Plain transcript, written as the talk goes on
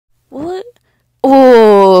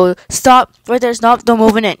Oh, stop right there. Stop. Don't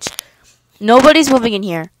move an inch. Nobody's moving in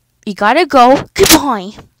here. You gotta go.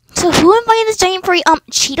 Goodbye. So who invited this giant furry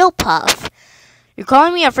Cheeto Puff? You're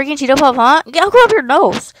calling me a freaking Cheeto Puff, huh? Get out of your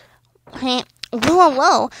nose. Hey,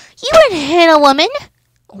 whoa. You would hit a woman.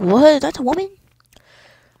 What? That's a woman?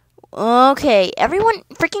 Okay, everyone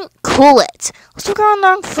freaking cool it. Let's look around the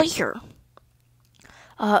wrong foot here.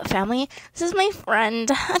 Family, this is my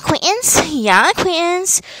friend. Acquaintance? Yeah,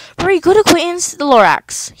 acquaintance. Very good acquaintance, the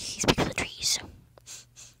Lorax. He's big for the trees.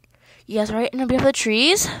 Yes, right, in a bit of the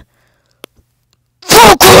trees.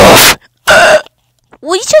 Fuck off!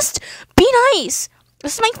 Will you just be nice?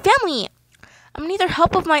 This is my family. I'm gonna need their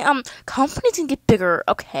help if my company can get bigger,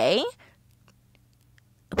 okay?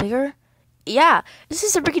 Bigger? Yeah, this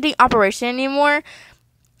is a big operation anymore.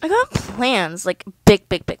 I got plans, like big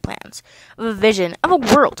plans. Of a vision of a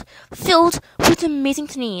world filled with amazing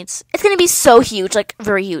needs. It's gonna be so huge, like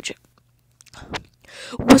very huge.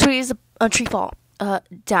 Which way is a tree fall?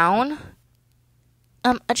 Down?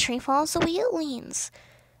 A tree falls the way it leans.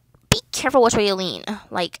 Be careful which way you lean.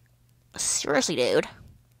 Like, seriously, dude.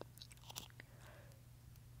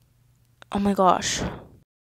 Oh my gosh.